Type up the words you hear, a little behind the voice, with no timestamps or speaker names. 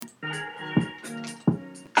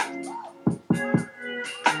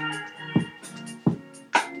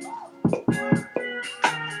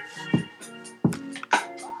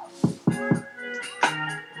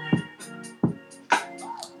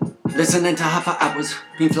listening to half hours,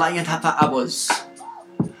 been flying half hours.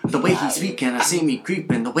 The way he's speaking, I see me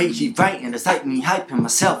creeping. The way he writing, it's like me hyping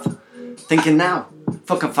myself. Thinking now,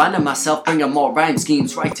 for confining myself, bringing more rhyme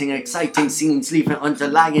schemes, writing exciting scenes, leaving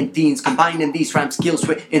underlying themes, combining these rhyme skills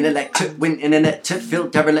with intellect to win internet to fill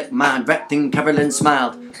derelict mind. Rapping, Carolyn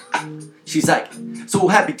smiled. She's like, so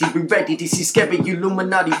happy to be ready to see scary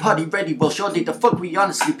illuminati party ready. Well, surely the fuck we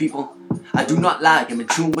honestly, people. I do not lie, I'm in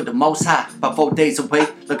tune with the most high. About 4 days away,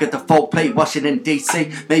 look at the full play, Washington D.C.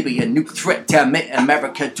 Maybe a nuke threat, damn it,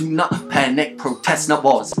 America, do not panic, protest, not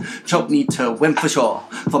wars. Trump need to win for sure,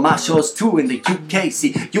 for my shores too in the UK.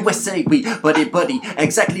 See, USA, we buddy,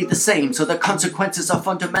 exactly the same. So the consequences are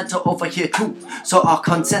fundamental over here too. So our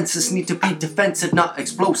consensus need to be defensive, not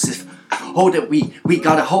explosive. Hold it, we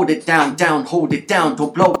gotta hold it down, hold it down.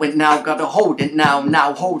 Don't blow it now, gotta hold it now,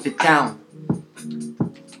 hold it down.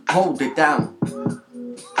 Hold it down,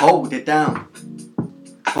 hold it down,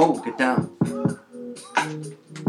 hold it down.